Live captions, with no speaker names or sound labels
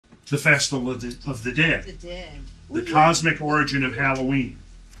the festival of the dead, The dead. the cosmic origin of Halloween.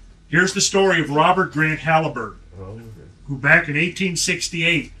 Here's the story of Robert Grant Halliburton, who back in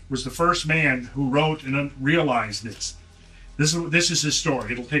 1868 was the first man who wrote and realized this. This is his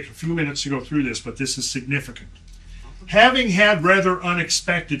story. It'll take a few minutes to go through this, but this is significant. Having had rather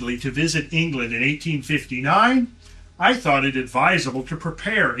unexpectedly to visit England in 1859, I thought it advisable to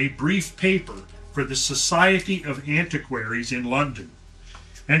prepare a brief paper for the Society of Antiquaries in London,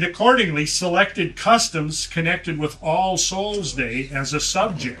 and accordingly selected customs connected with All Souls' Day as a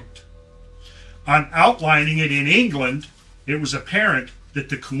subject. On outlining it in England, it was apparent that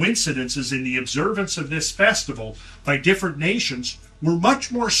the coincidences in the observance of this festival by different nations were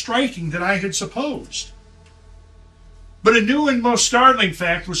much more striking than I had supposed. But a new and most startling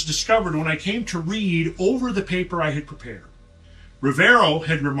fact was discovered when I came to read over the paper I had prepared. Rivero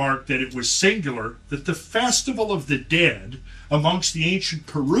had remarked that it was singular that the festival of the dead amongst the ancient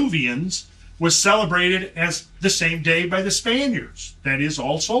Peruvians was celebrated as the same day by the Spaniards, that is,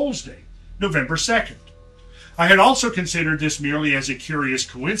 All Souls' Day, November 2nd. I had also considered this merely as a curious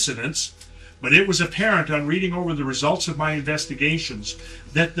coincidence, but it was apparent on reading over the results of my investigations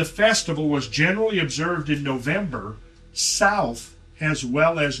that the festival was generally observed in November south as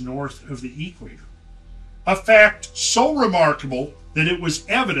well as north of the equator. A fact so remarkable that it was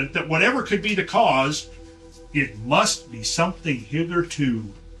evident that whatever could be the cause, it must be something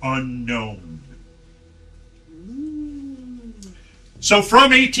hitherto unknown. So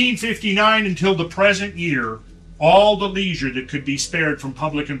from 1859 until the present year, all the leisure that could be spared from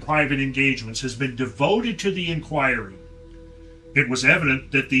public and private engagements has been devoted to the inquiry. It was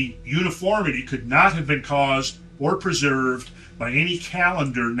evident that the uniformity could not have been caused or preserved by any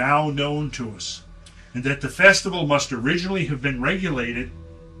calendar now known to us, and that the festival must originally have been regulated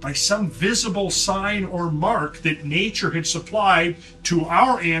by some visible sign or mark that nature had supplied to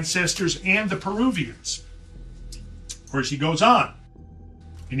our ancestors and the Peruvians. Of course, he goes on,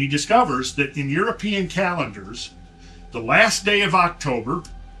 and he discovers that in European calendars, the last day of October,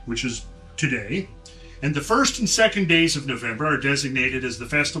 which is today, and the first and second days of November are designated as the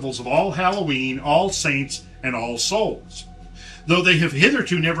festivals of All Halloween, All Saints, and All Souls. Though they have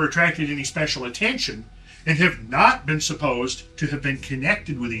hitherto never attracted any special attention and have not been supposed to have been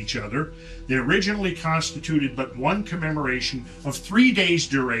connected with each other, they originally constituted but one commemoration of 3 days'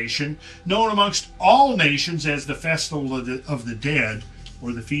 duration, known amongst all nations as the Festival of the Dead,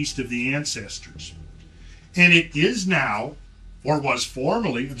 or the Feast of the Ancestors. And it is now, or was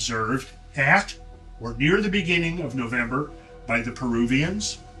formerly observed at or near the beginning of November by the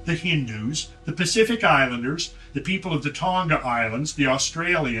Peruvians, the Hindus, the Pacific Islanders, the people of the Tonga Islands, the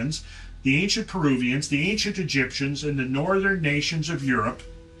Australians, the ancient Peruvians, the ancient Egyptians, and the northern nations of Europe,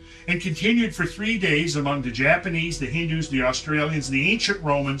 and continued for 3 days among the Japanese, the Hindus, the Australians, the ancient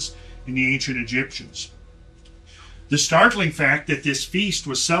Romans, and the ancient Egyptians. The startling fact that this feast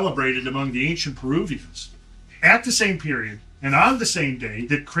was celebrated among the ancient Peruvians at the same period and on the same day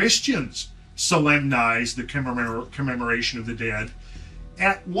that Christians solemnized the commemoration of the dead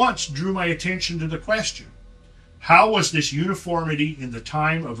at once drew my attention to the question: how was this uniformity in the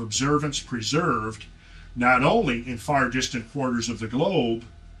time of observance preserved, not only in far distant quarters of the globe,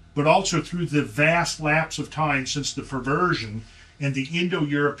 but also through the vast lapse of time since the perversion and the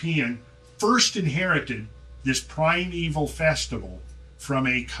Indo-European first inherited this primeval festival from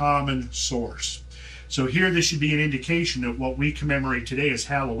a common source? So here this should be an indication that what we commemorate today as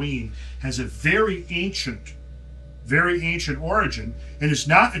Halloween has a very ancient origin and is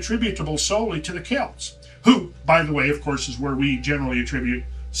not attributable solely to the Celts, who, by the way, of course, is where we generally attribute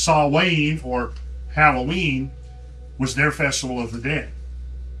Samhain, or Halloween, was their festival of the dead.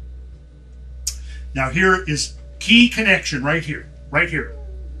 Now here is key connection right here.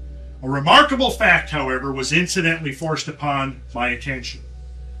 A remarkable fact, however, was incidentally forced upon my attention: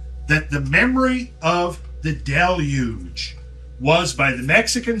 that the memory of the deluge was by the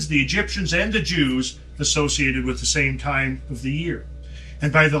Mexicans, the Egyptians, and the Jews associated with the same time of the year,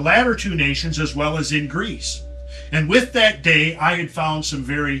 and by the latter two nations as well as in Greece. And with that day I had found some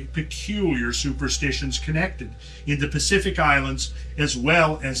very peculiar superstitions connected in the Pacific Islands as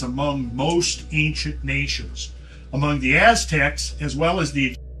well as among most ancient nations, among the Aztecs as well as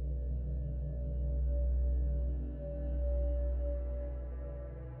the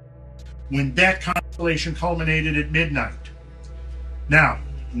when that constellation culminated at midnight. Now,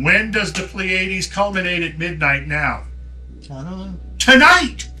 when does the Pleiades culminate at midnight now?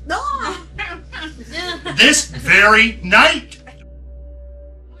 Tonight! No! This very night!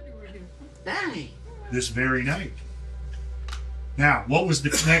 Dang. This very night. Now, what was the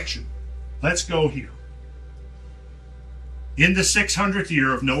connection? Let's go here. In the 600th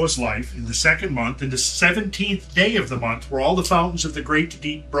year of Noah's life, in the second month, in the 17th day of the month, were all the fountains of the great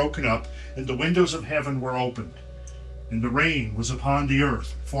deep broken up, and the windows of heaven were opened. And the rain was upon the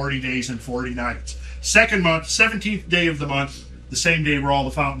earth 40 days and 40 nights. Second month, 17th day of the month, the same day were all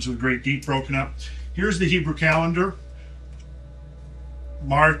the fountains of the great deep broken up. Here's the Hebrew calendar.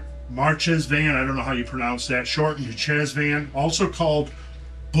 Marchesvan, I don't know how you pronounce that, shortened to Chesvan, also called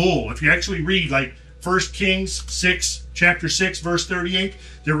Bull. If you actually read like 1 Kings 6, chapter 6, verse 38,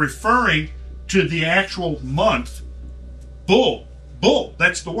 they're referring to the actual month, Bull. Bull,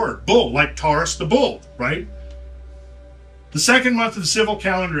 that's the word. Bull, like Taurus the bull, right? The second month of the civil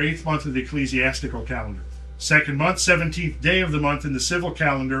calendar, 8th month of the ecclesiastical calendar. Second month, 17th day of the month in the civil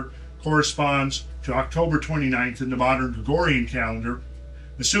calendar corresponds to October 29th in the modern Gregorian calendar.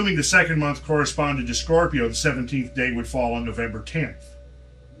 Assuming the second month corresponded to Scorpio, the 17th day would fall on November 10th.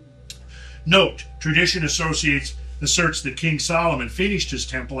 Note, tradition asserts that King Solomon finished his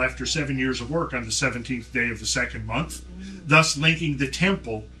temple after 7 years of work on the 17th day of the second month, thus linking the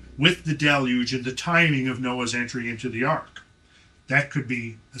temple with the deluge and the timing of Noah's entry into the ark. That could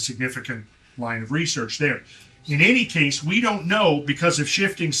be a significant line of research there. In any case, we don't know, because of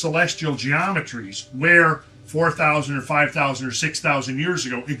shifting celestial geometries, where 4,000 or 5,000 or 6,000 years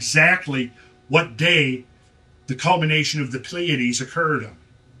ago, exactly what day the culmination of the Pleiades occurred on.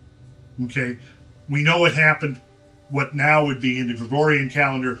 Okay, we know it happened, what now would be in the Gregorian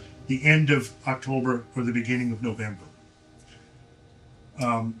calendar, the end of October or the beginning of November.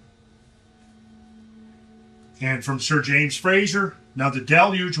 And from Sir James Fraser, now the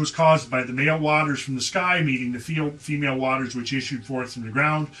deluge was caused by the male waters from the sky meeting the female waters which issued forth from the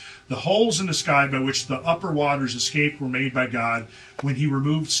ground. The holes in the sky by which the upper waters escaped were made by God when he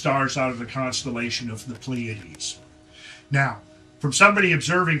removed stars out of the constellation of the Pleiades. Now, from somebody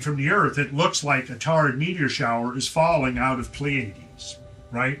observing from the earth, it looks like a Taurid meteor shower is falling out of Pleiades,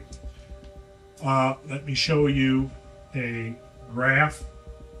 right? Let me show you a graph.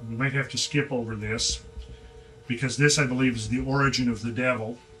 We might have to skip over this, because this, I believe, is the origin of the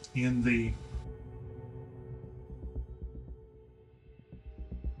devil in the...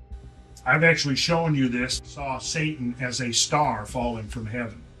 I've actually shown you this. Saw Satan as a star falling from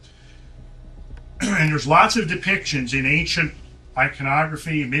heaven. And there's lots of depictions in ancient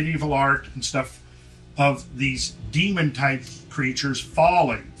iconography, medieval art, and stuff of these demon-type creatures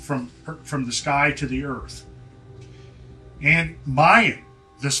falling from the sky to the earth. And Mayan,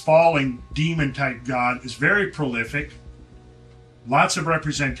 this falling demon-type god, is very prolific. Lots of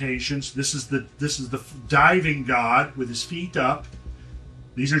representations. This is the diving god with his feet up.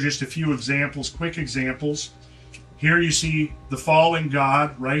 These are just a few examples, quick examples. Here you see the falling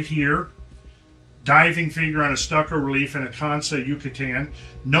god right here. Diving figure on a stucco relief in a Kansa, Yucatan.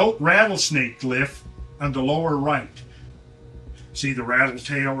 Note rattlesnake glyph on the lower right. See the rattle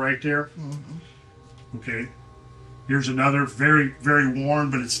tail right there? Mm-hmm. Okay. Here's another, very, very worn,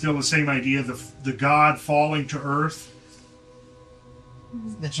 but it's still the same idea. The god falling to earth.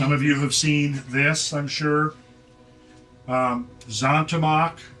 Some of you have seen this, I'm sure.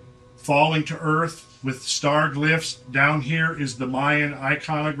 Zantamach falling to earth with star glyphs. Down here is the Mayan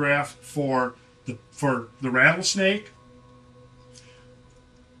iconograph for the rattlesnake.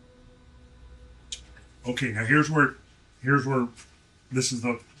 Okay, now here's where this is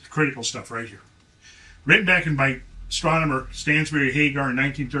the critical stuff right here. Written back by astronomer Stansbury Hagar in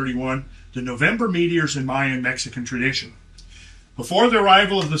 1931, the November meteors in Mayan Mexican tradition. Before the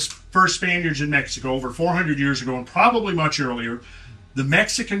arrival of the first Spaniards in Mexico over 400 years ago, and probably much earlier, the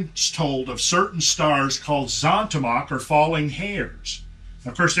Mexicans told of certain stars called Zantamach, or falling hares.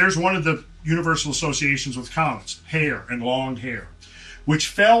 Of course, there's one of the universal associations with comets, hair and long hair, which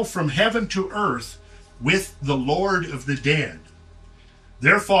fell from heaven to earth with the Lord of the Dead.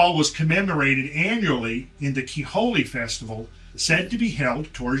 Their fall was commemorated annually in the Kiholi festival, said to be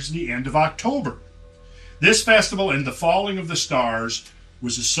held towards the end of October. This festival and the falling of the stars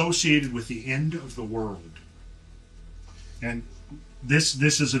was associated with the end of the world. And this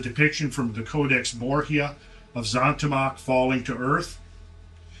is a depiction from the Codex Borgia of Zantamach falling to earth.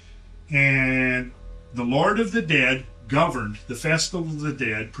 And the Lord of the Dead governed the Festival of the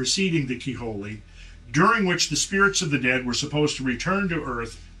Dead preceding the Kiholi, during which the spirits of the dead were supposed to return to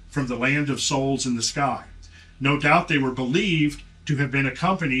earth from the land of souls in the sky. No doubt they were believed to have been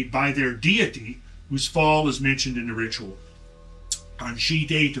accompanied by their deity, whose fall is mentioned in the ritual. On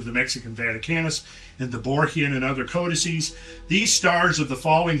sheet 8 of the Mexican Vaticanus and the Borgian and other codices, these stars of the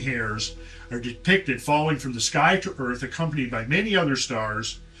falling hares are depicted falling from the sky to earth, accompanied by many other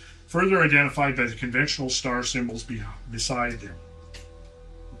stars, further identified by the conventional star symbols beside them.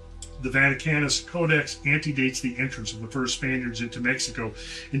 the Vaticanus Codex antedates the entrance of the first Spaniards into Mexico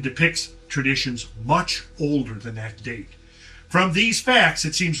and depicts traditions much older than that date. From these facts,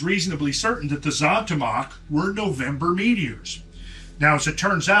 it seems reasonably certain that the Zontamach were November meteors. Now, as it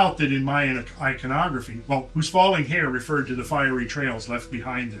turns out that in Mayan iconography, well, whose falling hair referred to the fiery trails left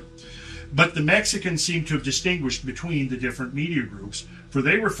behind them. But the Mexicans seem to have distinguished between the different meteor groups, for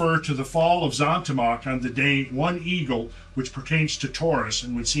they refer to the fall of Zontamach on the day one eagle, which pertains to Taurus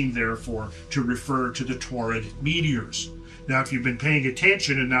and would seem therefore to refer to the Taurid meteors. Now, if you've been paying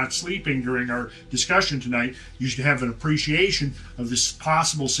attention and not sleeping during our discussion tonight, you should have an appreciation of this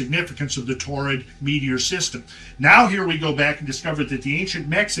possible significance of the Taurid meteor system. Now here we go back and discover that the ancient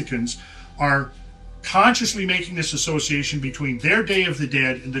Mexicans are consciously making this association between their Day of the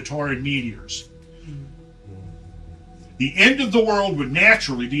Dead and the Taurid meteors. The end of the world would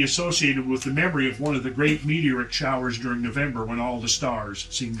naturally be associated with the memory of one of the great meteoric showers during November when all the stars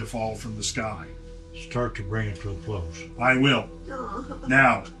seem to fall from the sky. Start to bring it to a close. I will.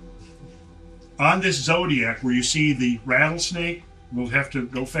 Now, on this zodiac where you see the rattlesnake, we'll have to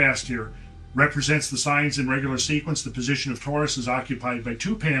go fast here, represents the signs in regular sequence. The position of Taurus is occupied by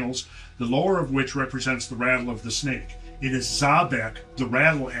two panels, the lower of which represents the rattle of the snake. It is Zabek, the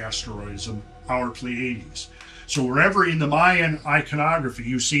rattle asteroism, our Pleiades. So wherever in the Mayan iconography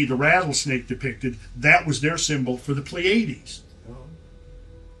you see the rattlesnake depicted, that was their symbol for the Pleiades.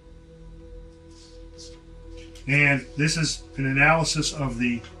 And this is an analysis of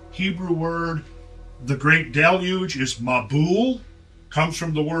the Hebrew word. The great deluge is Mabul, comes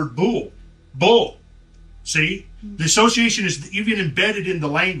from the word bull. Bull. See? The association is even embedded in the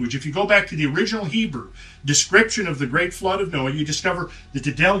language. If you go back to the original Hebrew description of the great flood of Noah, you discover that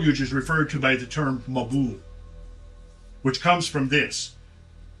the deluge is referred to by the term Mabul, which comes from this.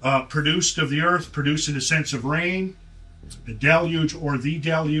 Produced of the earth, produced in a sense of rain. The deluge or the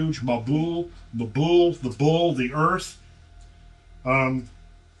deluge, Mabul, the bull, the earth.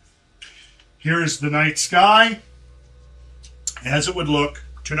 Here is the night sky as it would look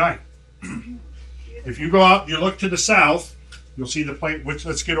tonight. If you go out and you look to the south, you'll see the plane.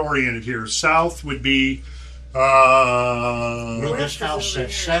 Let's get oriented here. South would be. Well, this house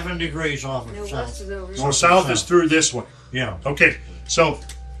sits 7 degrees off of south. So south is through this way. Yeah. Okay. So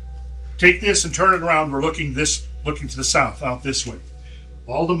take this and turn it around. We're looking to the south, out this way.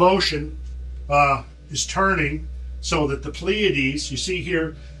 All the motion is turning so that the Pleiades, you see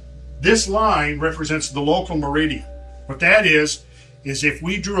here, this line represents the local meridian. What that is if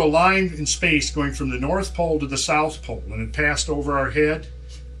we drew a line in space going from the North Pole to the South Pole and it passed over our head,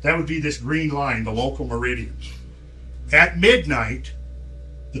 that would be this green line, the local meridian. At midnight,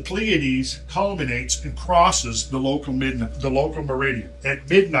 the Pleiades culminates and crosses the local meridian at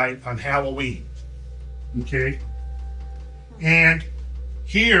midnight on Halloween. Okay? And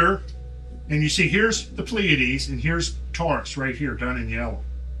here, and you see here's the Pleiades and here's Taurus right here done in yellow.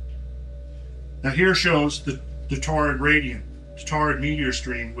 Now here shows the Taurid radiant, the Taurid meteor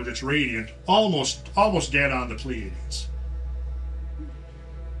stream with its radiant almost dead on the Pleiades.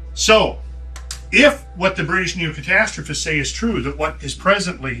 So, if what the British neocatastrophists say is true, that what is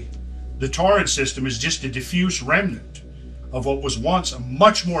presently the Taurid system is just a diffuse remnant of what was once a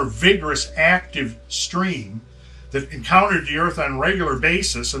much more vigorous, active stream that encountered the Earth on a regular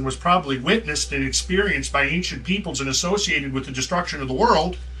basis and was probably witnessed and experienced by ancient peoples and associated with the destruction of the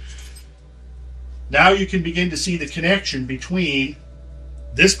world, now you can begin to see the connection between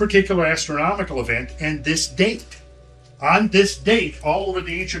this particular astronomical event and this date. On this date, all over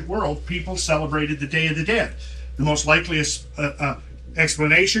the ancient world, people celebrated the Day of the Dead. The most likely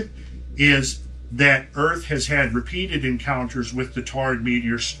explanation is that Earth has had repeated encounters with the Taurid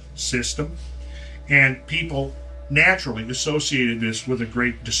meteor system, and people naturally associated this with a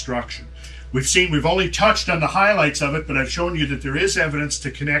great destruction. We've only touched on the highlights of it, but I've shown you that there is evidence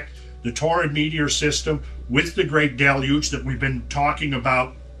to connect the Taurid meteor system with the great deluge that we've been talking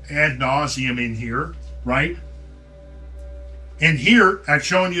about ad nauseum in here, right? And here, I've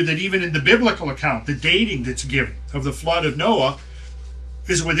shown you that even in the biblical account, the dating that's given of the flood of Noah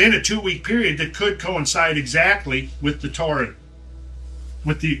is within a 2-week period that could coincide exactly with the Taurid,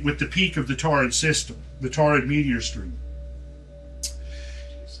 with the peak of the Taurid system, the Taurid meteor stream.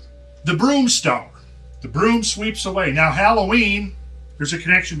 The broom star. The broom sweeps away. Now, Halloween, there's a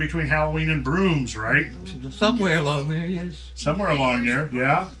connection between Halloween and brooms, right? Somewhere along there, yes. Somewhere along there,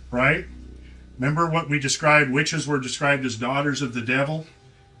 yeah, right? Remember what we described, witches were described as daughters of the devil?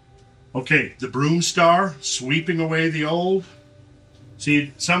 Okay, the broom star sweeping away the old.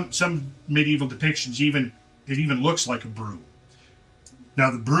 See, some medieval depictions it even looks like a broom.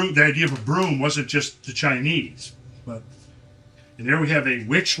 Now the idea of a broom wasn't just the Chinese, but And there we have a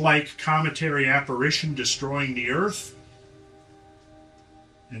witch-like cometary apparition destroying the earth.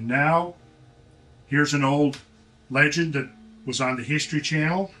 And now, here's an old legend that was on the History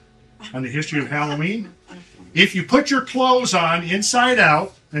Channel, on the history of Halloween. If you put your clothes on inside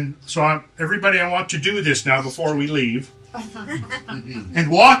out, and so everybody, I want to do this now before we leave,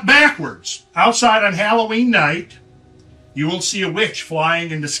 and walk backwards outside on Halloween night, you will see a witch flying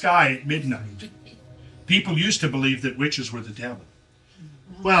in the sky at midnight. People used to believe that witches were the devil.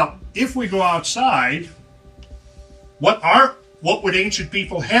 Well, if we go outside, what would ancient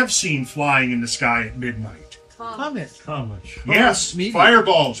people have seen flying in the sky at midnight? Comets. Yes,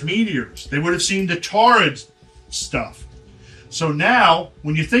 fireballs, meteors. They would have seen the torrid stuff. So now,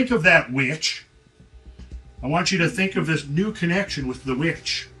 when you think of that witch, I want you to think of this new connection with the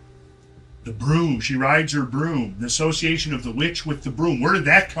witch. The broom. She rides her broom. The association of the witch with the broom. Where did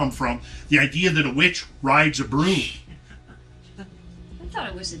that come from? The idea that a witch rides a broom. I thought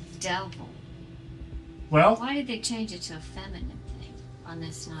it was a devil. Well, why did they change it to a feminine thing on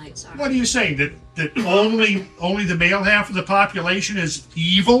this night? Sorry. What are you saying? That only the male half of the population is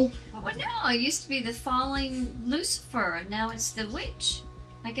evil? Well, no, it used to be the falling Lucifer, and now it's the witch.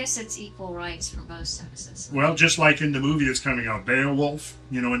 I guess it's equal rights for both sexes. Well, just like in the movie that's coming out, Beowulf,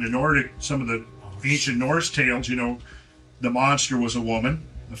 in the Nordic, some of the ancient Norse tales, the monster was a woman,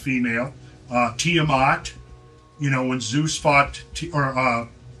 a female. Tiamat, when Zeus fought,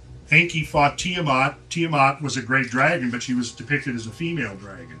 Enki fought Tiamat, Tiamat was a great dragon, but she was depicted as a female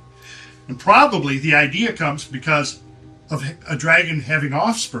dragon. And probably the idea comes because of a dragon having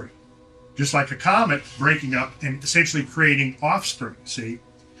offspring, just like a comet breaking up and essentially creating offspring, see?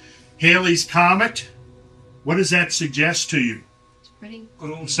 Halley's Comet, what does that suggest to you? It's pretty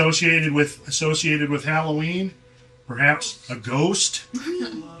associated with Halloween? Perhaps a ghost?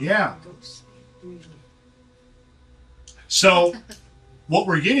 Yeah. So, what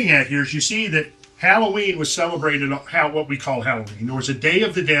we're getting at here is you see that Halloween was celebrated, what we call Halloween. There was a Day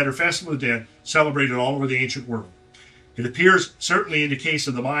of the Dead, or Festival of the Dead, celebrated all over the ancient world. It appears, certainly in the case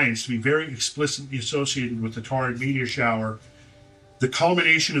of the Mayans, to be very explicitly associated with the torrid meteor shower, the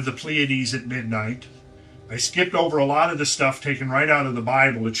culmination of the Pleiades at midnight. I skipped over a lot of the stuff taken right out of the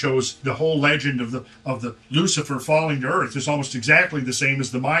Bible. It shows the whole legend of the Lucifer falling to earth is almost exactly the same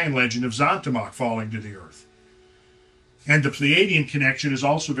as the Mayan legend of Zantamok falling to the earth. And the Pleiadian connection is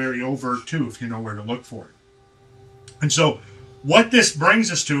also very overt too, if you know where to look for it. And so, what this brings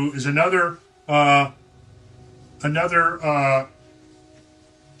us to is another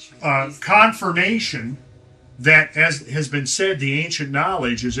confirmation that, as has been said, the ancient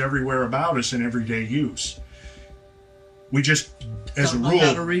knowledge is everywhere about us in everyday use. We just, as a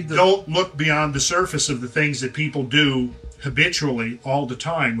rule, don't look beyond the surface of the things that people do habitually all the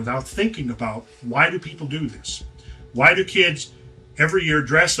time without thinking about, why do people do this? Why do kids every year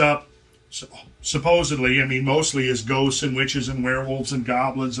dress up, supposedly, mostly as ghosts and witches and werewolves and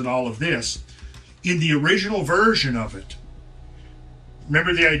goblins and all of this? In the original version of it,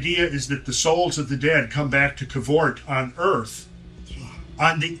 remember, the idea is that the souls of the dead come back to cavort on earth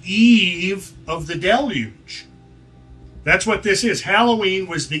on the eve of the deluge. That's what this is. Halloween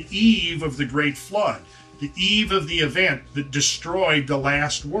was the eve of the great flood, the eve of the event that destroyed the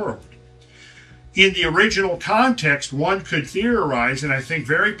last world. In the original context, one could theorize, and I think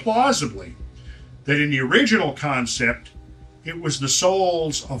very plausibly, that in the original concept, it was the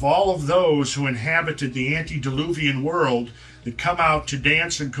souls of all of those who inhabited the antediluvian world that come out to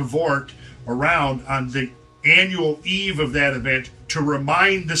dance and cavort around on the annual eve of that event to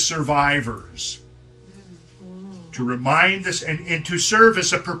remind the survivors. To remind this and to serve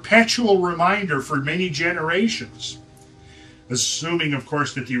as a perpetual reminder for many generations. Assuming, of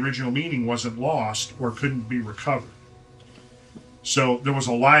course, that the original meaning wasn't lost or couldn't be recovered. So there was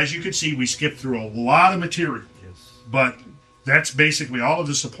a lot, as you can see, we skipped through a lot of material. Yes. But that's basically all of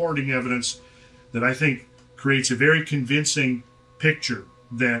the supporting evidence that I think creates a very convincing picture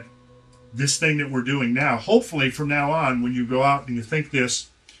that this thing that we're doing now, hopefully from now on, when you go out and you think this,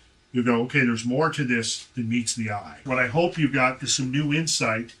 you go, okay, there's more to this than meets the eye. What I hope you got is some new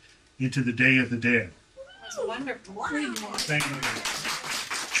insight into the Day of the Dead. That's wonderful. Thank you.